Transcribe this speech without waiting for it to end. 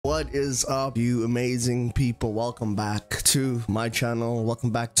What is up, you amazing people? Welcome back to my channel. Welcome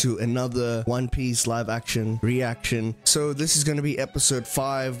back to another One Piece live action reaction. So this is going to be episode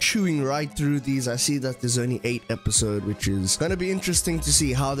 5. Chewing right through these, I see that there's only 8 episodes, which is going to be interesting to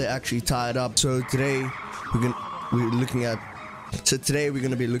see how they actually tie it up. So today we're going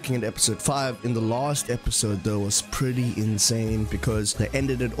to be looking at episode 5. In the last episode though was pretty insane because they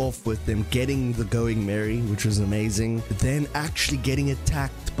ended it off with them getting the Going Merry, which was amazing. Then actually getting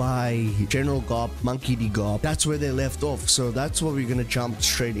attacked by General Garp, Monkey D. Garp. That's where they left off. So that's what we're going to jump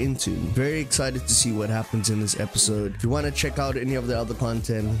straight into. Very excited to see what happens in this episode. If you want to check out any of the other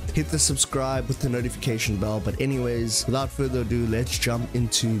content, hit the subscribe with the notification bell. But anyways, without further ado, let's jump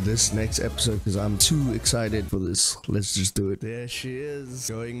into this next episode because I'm too excited for this. Let's just do it. There she is,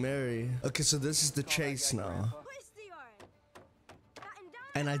 Going Merry. Okay, so this is the chase now.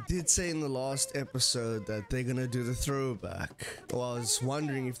 And I did say in the last episode that they're gonna do the throwback. Well, I was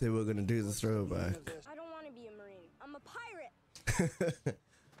wondering if they were gonna do the throwback. I don't want to be a marine. I'm a pirate.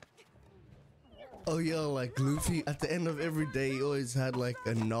 Oh yeah, like Luffy at the end of every day he always had like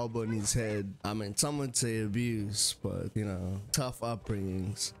a knob on his head. I mean, some would say abuse, but you know, tough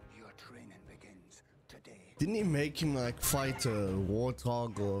upbringings. Didn't he make him like fight a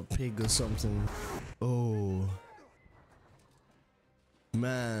warthog or a pig or something? Oh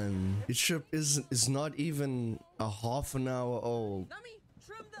man, his ship is not even a half an hour old.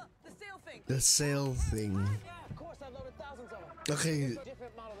 The sail thing. Okay.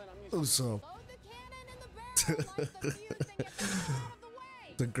 Oh, so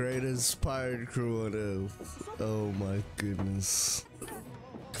the greatest pirate crew on earth. Oh my goodness.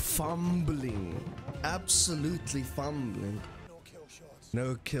 Fumbling, absolutely fumbling.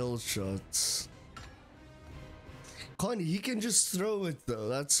 No kill shots. Connie, he can just throw it though.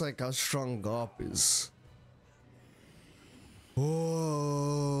 That's like how strong Garp is. Whoa.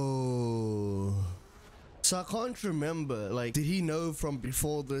 So I can't remember, like, did he know from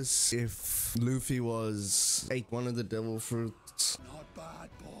before this if Luffy ate one of the devil fruits? Not bad,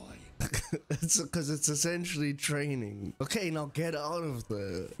 boy. It's because it's essentially training. Okay, now get out of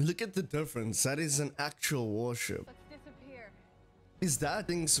there. Look at the difference. That is an actual warship. Let's disappear. Is that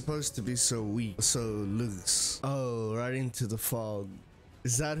thing supposed to be so weak, so loose? Oh, right into the fog.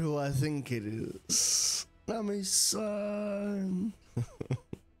 Is that who I think it is? Nami-san.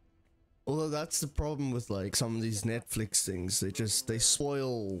 Although that's the problem with like some of these Netflix things. They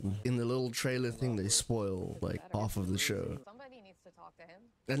spoil in the little trailer thing. They spoil like half of the show. Somebody needs to talk to him.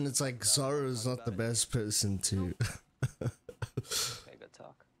 And it's like Zoro's not the best person to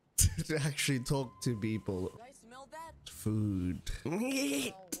to actually talk to people. Food.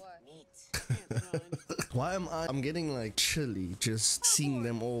 Why am I'm getting like chilly just seeing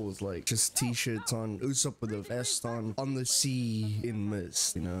them all with like just t-shirts on, Usopp with a vest on the sea in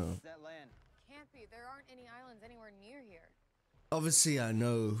mist, you know. Can't be. There aren't any islands anywhere near here. Obviously I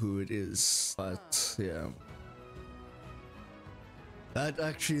know who it is, but yeah. That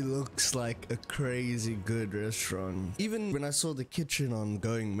actually looks like a crazy good restaurant. Even when I saw the kitchen on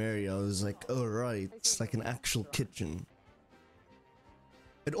Going Merry, I was like, oh right, it's like an actual kitchen.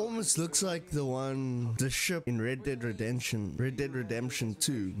 It almost looks like the ship in Red Dead Redemption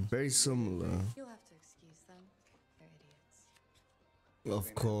 2. Very similar. You'll have to excuse them. They're idiots.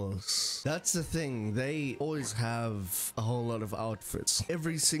 Of course. That's the thing. They always have a whole lot of outfits.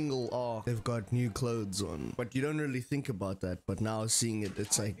 Every single arc, they've got new clothes on. But you don't really think about that. But now seeing it,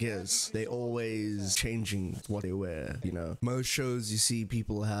 it's like, yes, they always changing what they wear, you know. Most shows you see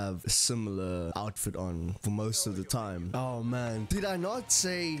people have a similar outfit on for most of the time. Oh man. Did I not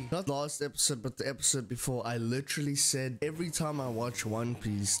say, not last episode, but the episode before, I literally said every time I watch One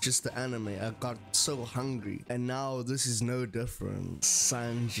Piece, just the anime, I got so hungry. And now this is no different.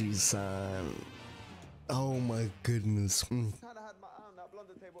 Sanji-san. Oh my goodness.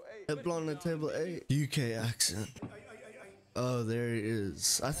 At Blonde at Table 8. UK accent. Oh, there he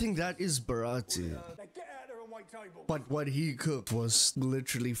is. I think that is Baratie. But what he cooked was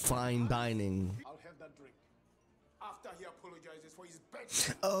literally fine dining.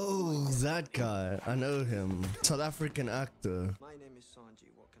 Oh, that guy. I know him. South African actor. My name is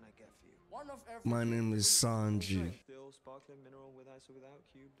Sanji. What can I get for you? My name is Sanji. Still sparkling mineral with ice or without,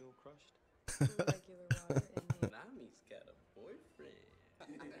 cubed or crushed? Regular water in Nami's got a boyfriend.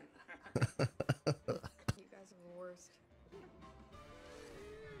 You guys are the worst.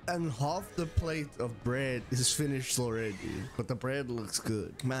 And half the plate of bread is finished already, but the bread looks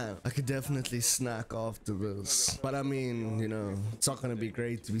good. Man, I could definitely snack after this. But I mean, you know, it's not gonna be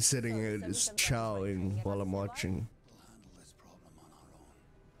great to be sitting here just chowing while I'm watching.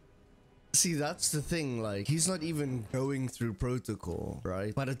 See, that's the thing, like, he's not even going through protocol,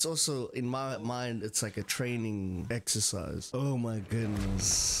 right? But it's also, in my mind, it's like a training exercise. Oh my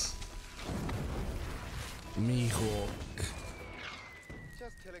goodness. Mihawk.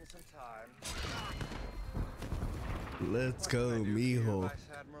 Just killing some time. Let's go, Mihawk. Vice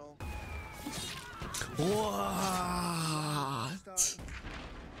Admiral. What?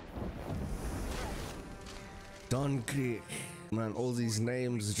 Don Krieg. Man, all these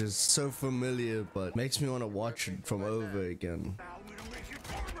names are just so familiar, but makes me want to watch it from over again.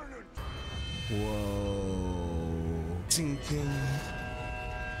 Whoa. Ting ting.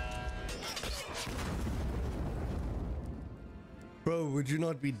 Bro, would you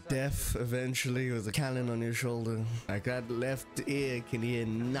not be deaf eventually with a cannon on your shoulder? Like that left ear can hear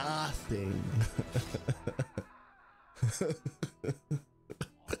nothing.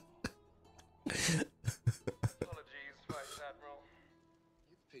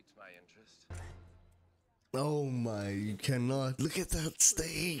 Piqued my interest. Oh my, you cannot. Look at that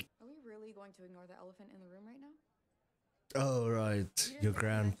steak. Are we really going to ignore the elephant in the room right now? Oh, right. Your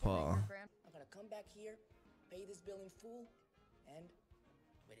grandpa. I'm gonna come back here, pay this bill in full, and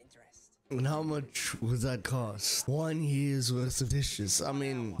with interest. And how much would that cost? 1 year's worth of dishes. I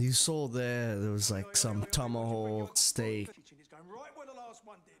mean, you saw there was like some tomahawk steak. Kitchen is going right where the last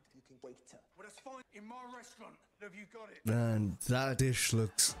one did. You can wait till. Well, that's fine. In my restaurant, have you got it? And that dish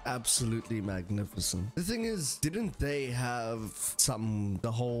looks absolutely magnificent. The thing is, didn't they have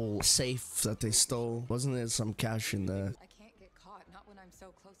the whole safe that they stole? Wasn't there some cash in there? I can't get caught, not when I'm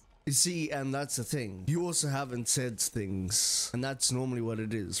so close. You see, and that's the thing. You also haven't said things, and that's normally what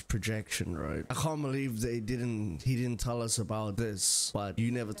it is, projection, right? I can't believe he didn't tell us about this, but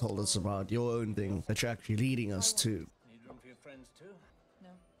you never told us about your own thing that you're actually leading us to. Need room for your friends too? No,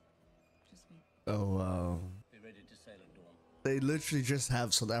 just me. Oh, wow. Be ready to sail at dawn. They literally just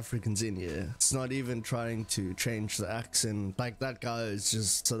have South Africans in here. It's not even trying to change the accent. Like, that guy is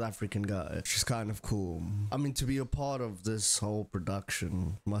just South African guy, which is kind of cool. I mean, to be a part of this whole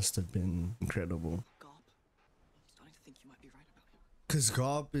production must have been incredible. Garp, I'm starting to think you might be right about him. Because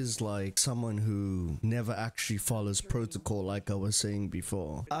Garp is like someone who never actually follows protocol, like I was saying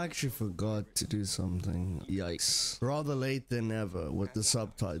before. I actually forgot to do something. Yikes. Rather late than never with the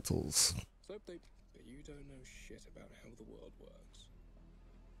subtitles. So update, but you don't know shit about how the world works.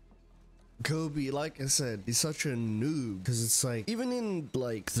 Kobe, like I said, he's such a noob because it's like, even in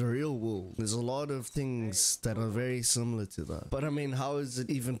like the real world, there's a lot of things that are very similar to that. But I mean, how is it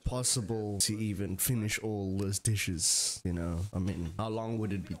even possible to even finish all those dishes, you know? I mean, how long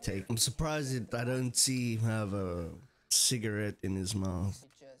would it be taking? I'm surprised I don't see him have a cigarette in his mouth.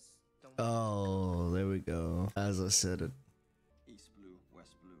 Oh, there we go. As I said it. East blue,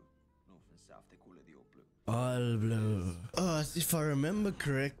 west blue, north and south, they call it the all blue. All blue. Oh, if I remember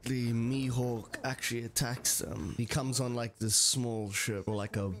correctly, Mihawk actually attacks them. He comes on like this small ship or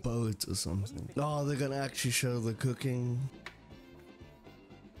like a boat or something. Oh, they're gonna actually show the cooking.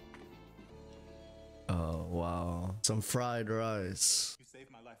 Oh, wow. Some fried rice. You saved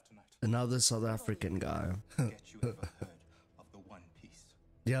my life tonight. Another South African guy. Get you ever heard of the One Piece?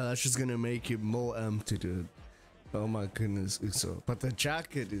 Yeah, that's just gonna make you more amped to do it. Oh my goodness, Uso. But the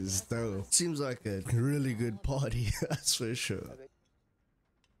jacket is dope. Seems like a really good party, that's for sure.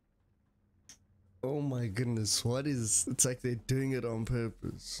 Oh my goodness, what is... It's like they're doing it on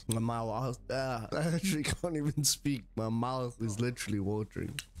purpose. My mouth... I actually can't even speak. My mouth is literally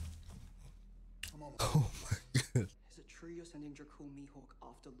watering. Oh my god. Is it true you're sending Drakul Mihawk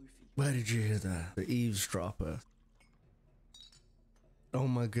after Luffy? Where did you hear that? The eavesdropper. Oh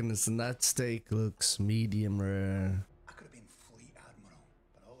my goodness, and that steak looks medium rare. I could have been Fleet Admiral,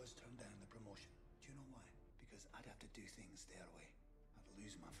 but I always turned down the promotion. Do you know why? Because I'd have to do things their way. I'd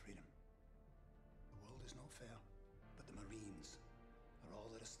lose my freedom. The world is not fair, but the Marines are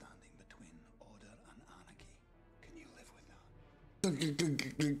all that are standing between order and anarchy. Can you live with that?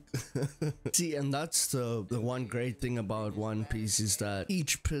 See, and that's the one great thing about One Piece is that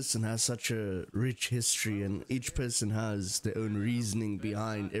each person has such a rich history and each person has their own reasoning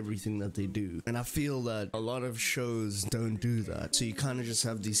behind everything that they do. And I feel that a lot of shows don't do that. So you kind of just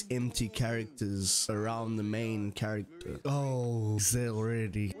have these empty characters around the main character. Oh, is there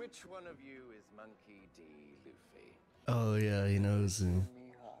already? Which one of you is Monkey D. Luffy? Oh yeah, he knows him.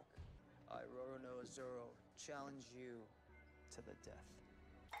 Mihawk, I, Roronoa Zoro, challenge you to the death.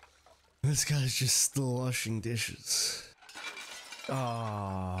 This guy's just still washing dishes.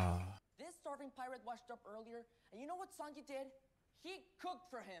 Ah. This starving pirate washed up earlier, and you know what Sanji did? He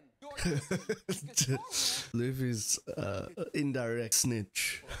cooked for him. Luffy's indirect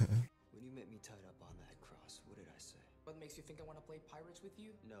snitch. When you met me tied up on that cross, what did I say? What makes you think I want to play play pirates with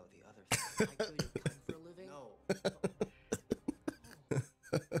you? No, the other thing. I kill your kind for a living? No.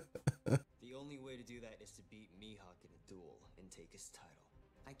 The only way to do that is to beat Mihawk in a duel and take his title.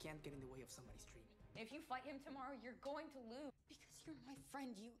 I can't get in the way of somebody's dream. If you fight him tomorrow, you're going to lose. Because you're my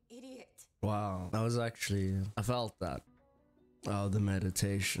friend, you idiot. Wow, that was actually, I felt that. Oh, the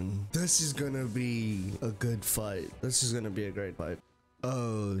meditation. This is gonna be a good fight. This is gonna be a great fight.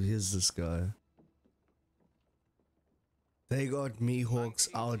 Oh, here's this guy. They got Mihawk's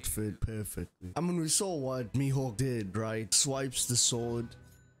outfit perfectly. I mean, we saw what Mihawk did, right? Swipes the sword.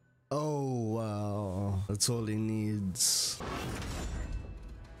 Oh, wow. That's all he needs.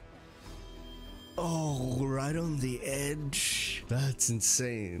 Oh, right on the edge. That's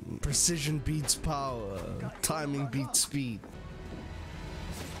insane. Precision beats power. Timing beats speed.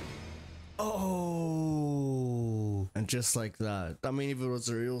 Oh, and just like that. I mean, if it was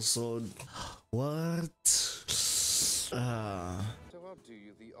a real sword, what? So I'll do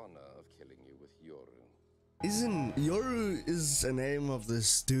you the honor of killing you with Yoru. Isn't Yoru is the name of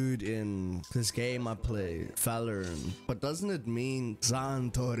this dude in this game I play, Valorant? But doesn't it mean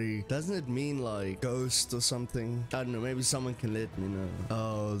Zantori? Doesn't it mean like ghost or something? I don't know. Maybe someone can let me know.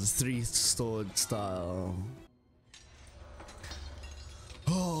 Oh, the three-sword style.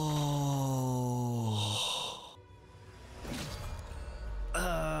 Oh.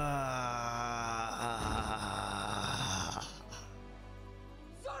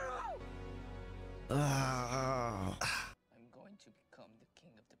 I'm going to become the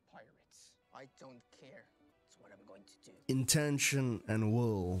king of the pirates. I don't care. It's what I'm going to do. Intention and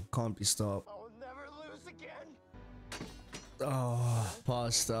will can't be stopped. I'll never lose again. Oh,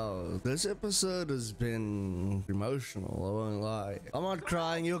 passed out. This episode has been emotional, I won't lie. I'm not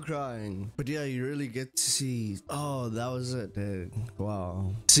crying, you're crying. But yeah, you really get to see. Oh, that was it, dude.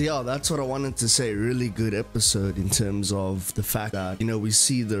 Wow. So yeah, that's what I wanted to say. Really good episode in terms of the fact that, you know, we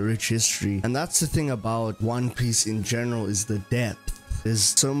see the rich history. And that's the thing about One Piece in general, is the depth. There's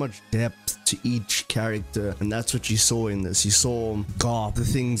so much depth to each character, and that's what you saw in this. You saw Garp, the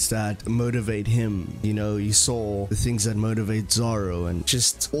things that motivate him, you know, you saw the things that motivate Zoro, and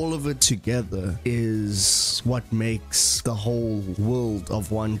just all of it together is what makes the whole world of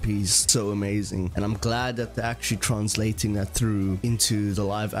One Piece so amazing. And I'm glad that they're actually translating that through into the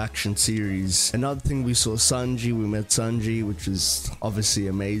live action series. Another thing, we saw Sanji, we met Sanji, which is obviously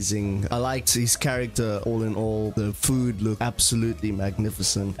amazing. I liked his character all in all. The food looked absolutely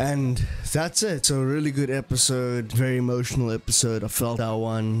magnificent, and that's it. So a really good episode, very emotional episode. I felt that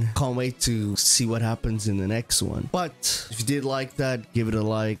one. Can't wait to see what happens in the next one. But if you did like that, give it a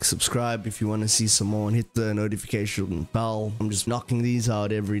like, subscribe if you want to see some more, and hit the notification bell. I'm just knocking these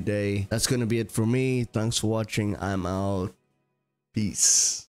out every day. That's gonna be it for me. Thanks for watching. I'm out. Peace.